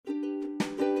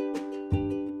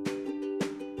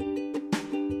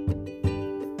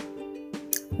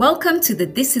Welcome to the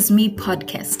This Is Me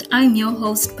podcast. I'm your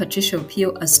host, Patricia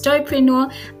Opio, a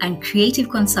storypreneur and creative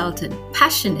consultant,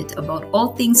 passionate about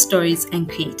all things stories and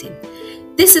creative.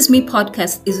 This Is Me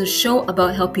podcast is a show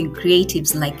about helping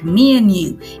creatives like me and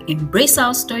you embrace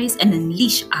our stories and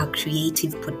unleash our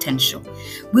creative potential.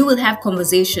 We will have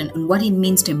conversation on what it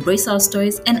means to embrace our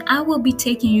stories, and I will be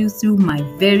taking you through my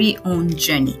very own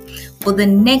journey. For the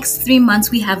next 3 months,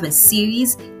 we have a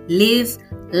series, Live,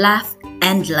 Laugh,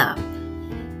 and Love.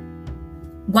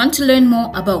 Want to learn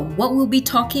more about what we'll be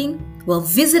talking? Well,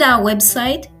 visit our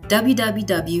website,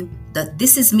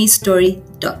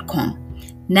 www.thisismestory.com.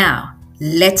 Now,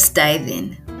 let's dive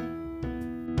in.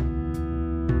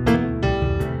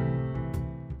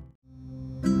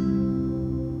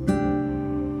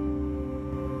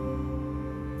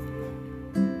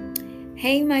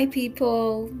 Hey, my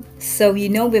people. So,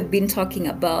 we've been talking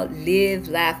about live,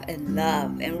 laugh, and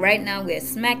love. And right now, we're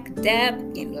smack dab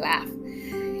in laugh.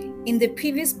 In the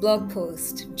previous blog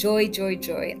post, Joy,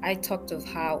 I talked of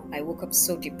how I woke up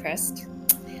so depressed.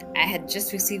 I had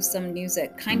just received some news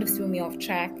that kind of threw me off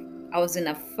track. I was in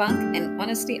a funk, and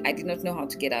honestly, I did not know how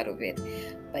to get out of it.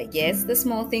 But yes, the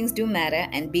small things do matter,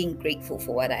 and being grateful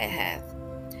for what I have.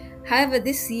 However,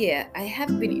 this year, I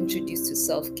have been introduced to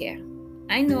self-care.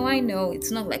 I know,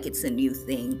 it's not like it's a new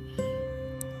thing.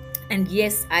 And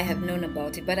yes, I have known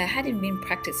about it, but I hadn't been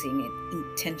practicing it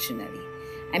intentionally.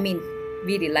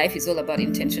 Really, life is all about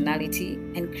intentionality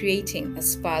and creating a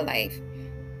spa life.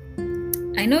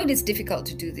 I know it is difficult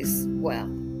to do this well,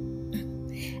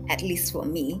 at least for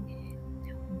me,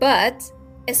 but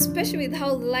especially with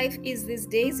how life is these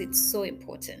days, it's so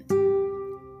important.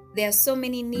 There are so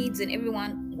many needs and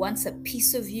everyone wants a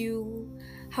piece of you.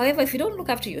 However, if you don't look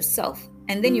after yourself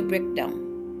and then you break down,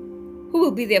 who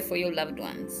will be there for your loved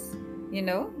ones?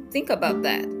 Think about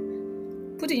that.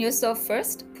 Putting yourself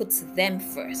first puts them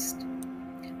first.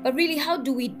 But really, how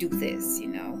do we do this,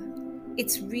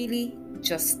 It's really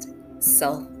just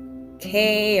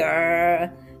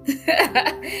self-care.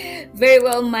 Very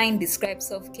well, Mind describes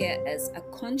self-care as a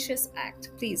conscious act.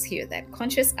 Please hear that.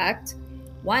 Conscious act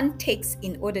one takes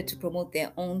in order to promote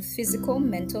their own physical,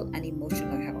 mental, and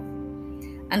emotional health.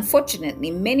 Unfortunately,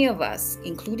 many of us,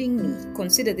 including me,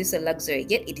 consider this a luxury,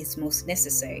 yet it is most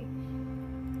necessary.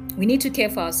 We need to care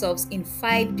for ourselves in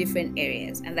 5 different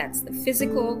areas, and that's the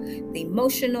physical, the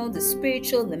emotional, the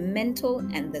spiritual, the mental,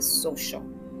 and the social.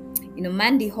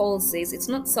 Mandy Hall says it's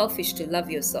not selfish to love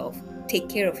yourself, take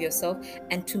care of yourself,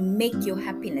 and to make your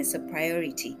happiness a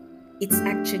priority. It's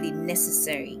actually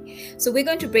necessary. So we're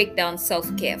going to break down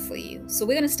self-care for you. So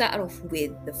we're going to start off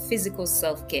with the physical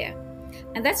self-care.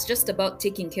 And that's just about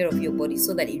taking care of your body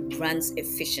so that it runs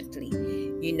efficiently.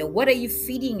 What are you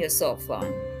feeding yourself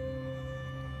on?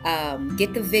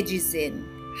 Get the veggies in.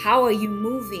 How are you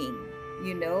moving?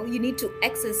 You need to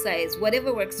exercise,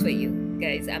 whatever works for you.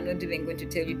 Guys, I'm not even going to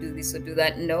tell you do this or do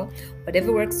that. No,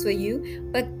 whatever works for you,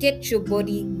 but get your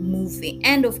body moving.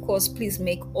 And of course, please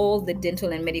make all the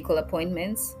dental and medical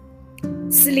appointments.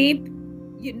 Sleep,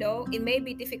 it may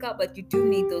be difficult, but you do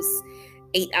need those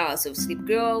 8 hours of sleep.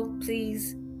 Girl,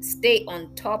 please stay on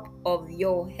top of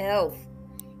your health.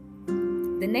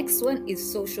 The next one is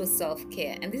social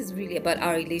self-care, and this is really about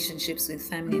our relationships with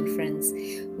family and friends.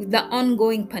 With the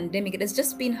ongoing pandemic, it has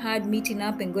just been hard meeting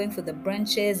up and going for the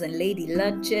brunches and lady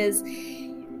lunches.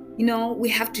 We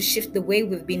have to shift the way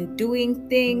we've been doing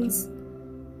things.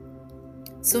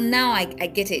 So now I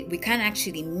get it. We can't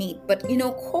actually meet, but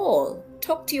call,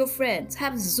 talk to your friends,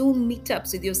 have Zoom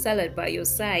meetups with your salad by your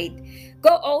side.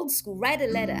 Go old school, write a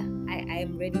letter. I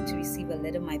am ready to receive a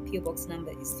letter. My PO box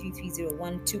number is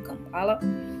 33012 Kampala.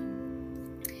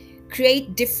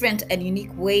 Create different and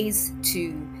unique ways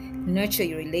to nurture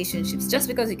your relationships. Just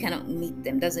because you cannot meet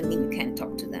them doesn't mean you can't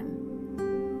talk to them.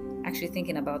 Actually,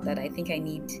 thinking about that, I think I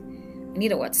need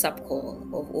a WhatsApp call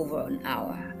of over an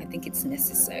hour. I think it's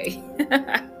necessary.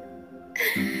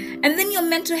 And then your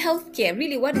mental health care.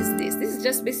 Really, what is this? This is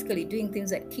just basically doing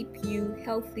things that keep you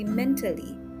healthy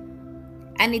mentally.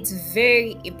 And it's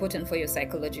very important for your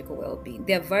psychological well-being.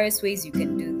 There are various ways you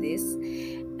can do this,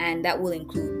 and that will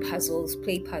include puzzles,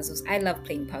 play puzzles. I love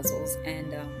playing puzzles,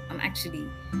 and I'm actually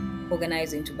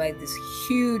organizing to buy this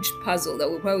huge puzzle that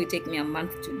will probably take me a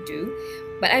month to do,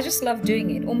 but I just love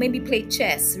doing it. Or maybe play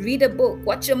chess, read a book,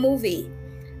 watch a movie.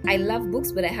 I love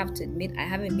books, but I have to admit I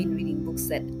haven't been reading books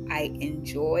that I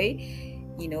enjoy,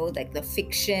 like the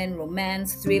fiction,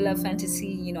 romance, thriller,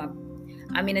 fantasy.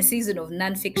 I'm in a season of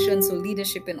nonfiction, so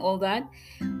leadership and all that.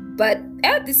 But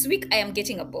this week I am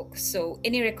getting a book, so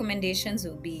any recommendations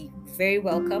will be very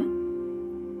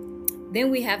welcome.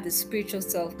 Then we have the spiritual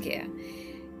self-care.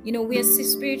 We are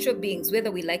spiritual beings,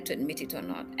 whether we like to admit it or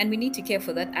not, and we need to care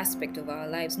for that aspect of our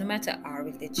lives, no matter our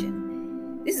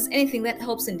religion. This is anything that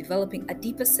helps in developing a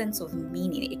deeper sense of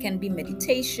meaning. It can be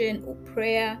meditation or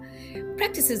prayer,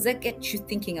 practices that get you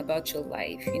thinking about your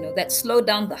life, that slow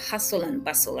down the hustle and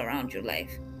bustle around your life.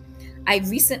 I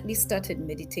recently started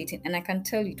meditating, and I can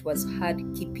tell you it was hard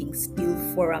keeping still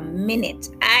for a minute.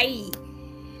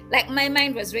 Like my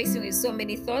mind was racing with so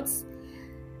many thoughts,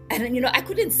 and I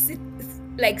couldn't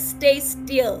stay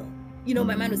still.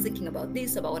 My mind was thinking about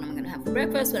this, about what I'm going to have for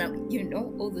breakfast, when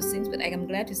all those things. But I am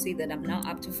glad to say that I'm now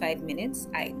up to 5 minutes.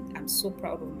 I'm so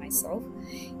proud of myself.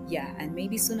 Yeah, and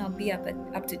maybe soon I'll be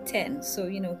up to 10. So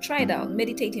try it out.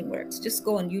 Meditating works. Just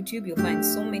go on YouTube. You'll find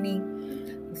so many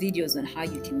videos on how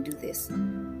you can do this.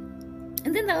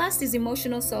 And then the last is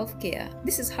emotional self-care.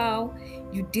 This is how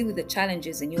you deal with the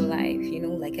challenges in your life,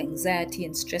 like anxiety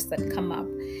and stress that come up.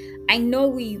 I know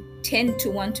we tend to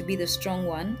want to be the strong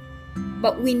one,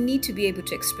 but we need to be able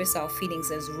to express our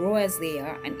feelings as raw as they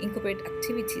are and incorporate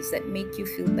activities that make you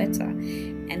feel better.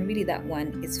 And really that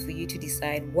one is for you to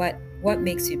decide what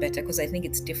makes you better, because I think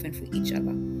it's different for each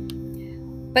other.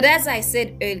 But as I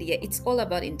said earlier, it's all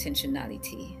about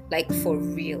intentionality, like for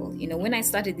real. When I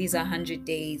started these 100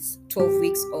 days, 12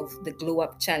 weeks of the Glow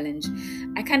Up Challenge,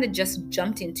 I kind of just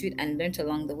jumped into it and learned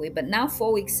along the way. But now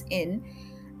 4 weeks in,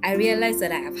 I realized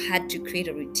that I have had to create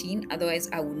a routine. Otherwise,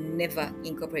 I would never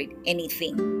incorporate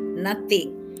anything,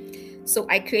 nothing. So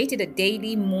I created a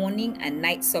daily morning and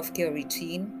night self-care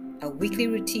routine, a weekly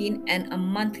routine, and a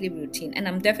monthly routine. And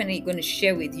I'm definitely going to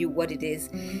share with you what it is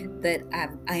that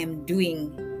I am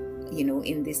doing,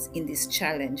 in this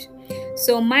challenge.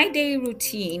 So my daily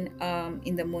routine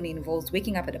in the morning involves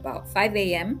waking up at about 5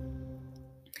 a.m.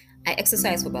 I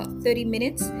exercise for about 30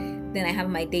 minutes. Then I have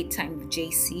my daytime with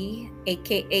JC,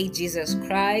 aka Jesus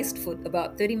Christ, for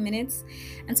about 30 minutes.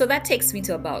 And so that takes me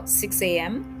to about 6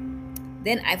 a.m.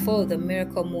 Then I follow the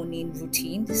miracle morning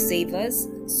routine, the savers.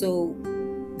 So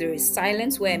there is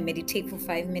silence, where I meditate for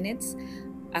 5 minutes,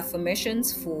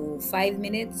 affirmations for 5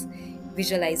 minutes,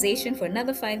 visualization for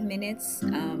another 5 minutes,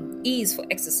 E is for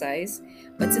exercise.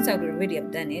 But since I would already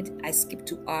have done it, I skip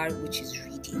to R, which is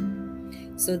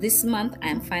reading. So this month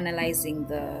I'm finalizing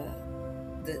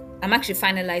I'm actually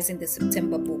finalizing the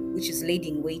September book, which is Lady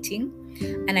in Waiting,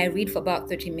 and I read for about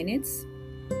 30 minutes.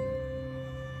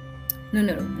 No,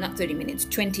 not 30 minutes,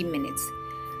 20 minutes.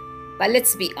 But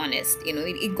let's be honest,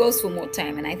 it goes for more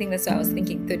time, and I think that's why I was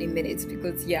thinking 30 minutes,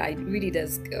 because it really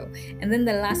does go. And then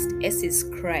the last S is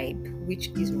scribe, which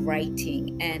is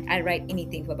writing, and I write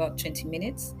anything for about 20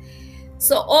 minutes.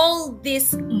 So all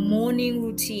this morning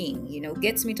routine,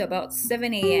 gets me to about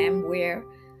 7 a.m. where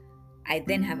I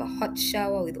then have a hot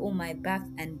shower with all my Bath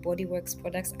and Body Works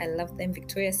products. I love them.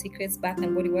 Victoria's Secrets, Bath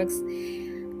and Body Works.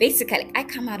 Basically, I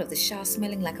come out of the shower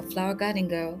smelling like a flower garden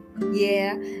girl.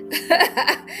 Yeah.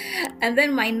 And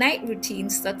then my night routine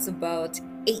starts about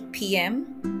 8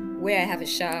 p.m. where I have a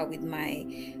shower with my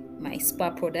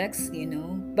spa products,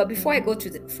 But before I go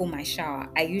for my shower,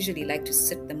 I usually like to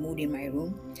set the mood in my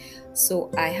room.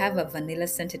 So I have a vanilla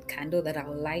scented candle that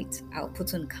I'll light. I'll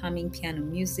put on calming piano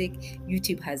music.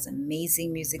 YouTube has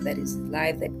amazing music that is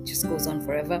live, that just goes on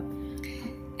forever.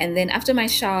 And then after my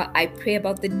shower, I pray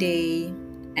about the day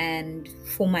and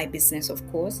for my business, of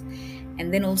course.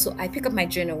 And then also I pick up my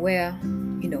journal where,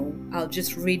 I'll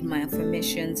just read my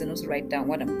affirmations and also write down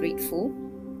what I'm grateful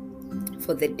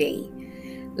for the day.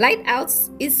 Light outs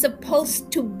is supposed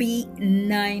to be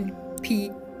 9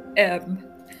 p.m.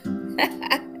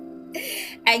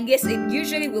 I guess it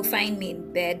usually will find me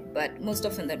in bed, but most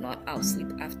often than not, I'll sleep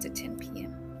after 10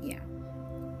 p.m. Yeah.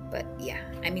 But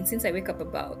since I wake up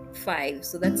about 5,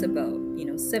 so that's about,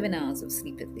 7 hours of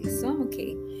sleep at least. So I'm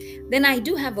okay. Then I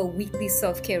do have a weekly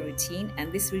self-care routine,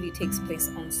 and this really takes place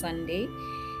on Sunday.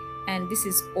 And this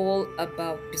is all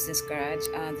about Business Garage.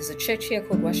 There's a church here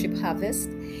called Worship Harvest.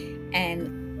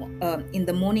 And in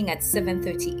the morning at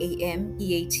 7:30 a.m.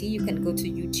 EAT, you can go to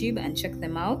YouTube and check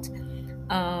them out.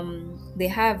 They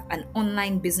have an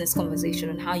online business conversation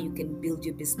on how you can build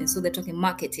your business. So they're talking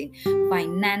marketing,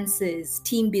 finances,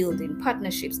 team building,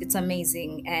 partnerships. It's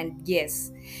amazing. And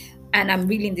yes, and I'm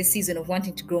really in this season of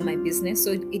wanting to grow my business.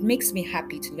 So it makes me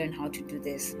happy to learn how to do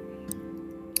this.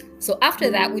 So after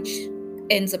that, which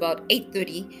ends about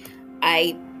 8:30,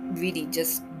 I really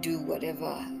just do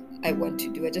whatever I want to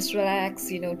do. I just relax,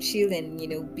 chill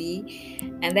and, be.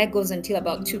 And that goes until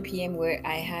about 2 p.m. where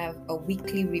I have a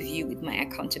weekly review with my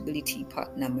accountability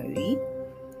partner, Marie.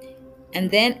 And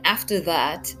then after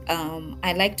that,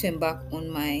 I like to embark on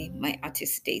my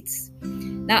artist dates.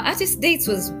 Now, Artist Dates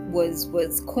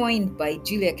was coined by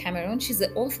Julia Cameron. She's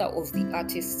the author of The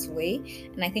Artist's Way,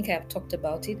 and I think I have talked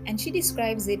about it. And she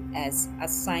describes it as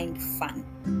assigned fun.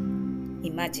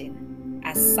 Imagine,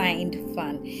 assigned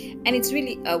fun. And it's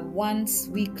really a once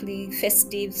weekly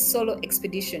festive solo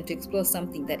expedition to explore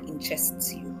something that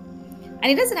interests you. And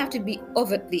it doesn't have to be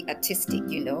overtly artistic,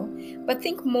 but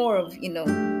think more of,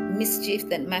 mischief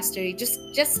than mastery,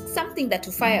 just something that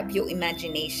will fire up your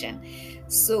imagination.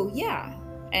 So yeah.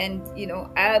 And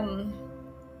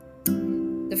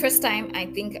the first time I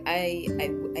think I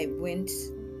went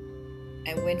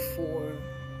for,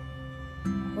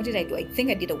 what did I do? I think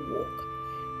I did a walk.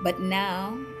 But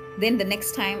then the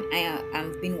next time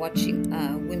I've been watching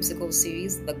a whimsical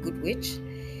series, The Good Witch.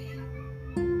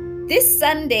 This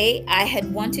Sunday, I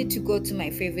had wanted to go to my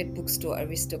favorite bookstore,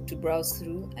 Aristoc, to browse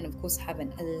through and, of course, have a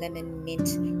lemon mint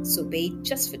sorbet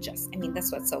just. I mean,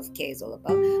 that's what self-care is all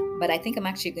about. But I think I'm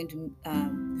actually going to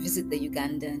visit the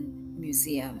Ugandan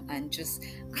Museum and just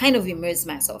kind of immerse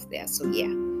myself there. So,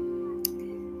 yeah.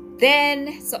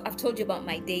 So I've told you about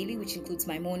my daily, which includes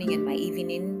my morning and my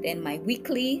evening. Then my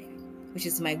weekly, which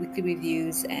is my weekly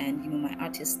reviews and my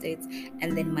artist dates,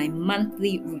 and then my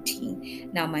monthly routine.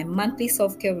 Now, my monthly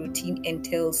self-care routine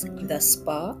entails the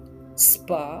spa.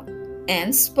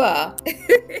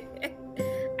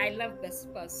 I love the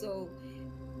spa, so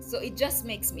it just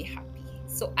makes me happy.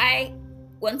 So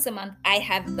once a month I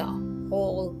have the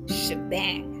whole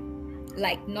shebang,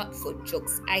 like not for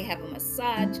jokes. I have a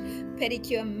massage,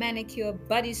 pedicure, manicure,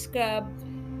 body scrub,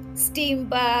 steam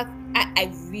bath.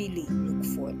 I really look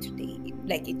forward to it.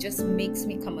 Like, it just makes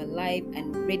me come alive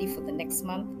and ready for the next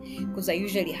month, because I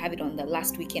usually have it on the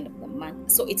last weekend of the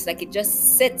month. So it's like it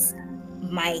just sets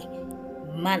my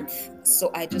month.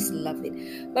 So I just love it.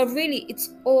 But really,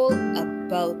 it's all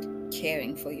about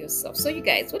caring for yourself. So you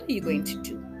guys, what are you going to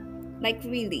do? Like,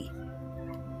 really,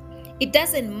 it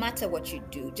doesn't matter what you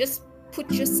do. Just put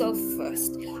yourself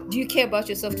first. Do you care about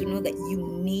yourself to know that you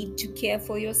need to care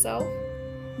for yourself?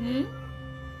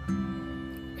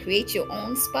 Create your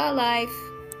own spa life.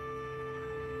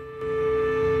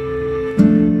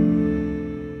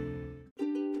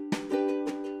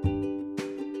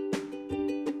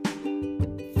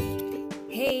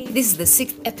 Hey, this is the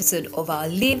 6th episode of our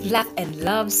Live, Laugh and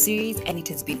Love series, and it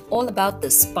has been all about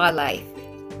the spa life.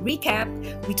 Recap,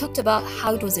 we talked about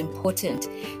how it was important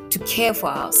to care for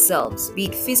ourselves, be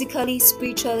it physically,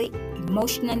 spiritually,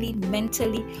 emotionally,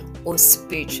 mentally, or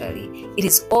spiritually. It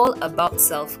is all about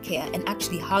self-care, and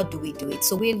actually, how do we do it?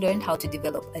 So we learned how to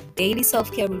develop a daily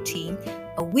self-care routine,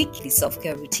 a weekly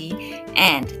self-care routine,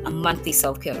 and a monthly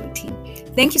self-care routine.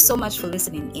 Thank you so much for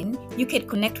listening in. You can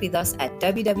connect with us at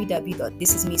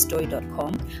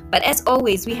www.thisismestory.com. But as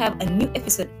always, we have a new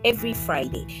episode every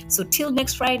Friday. So till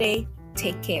next Friday,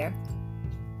 take care.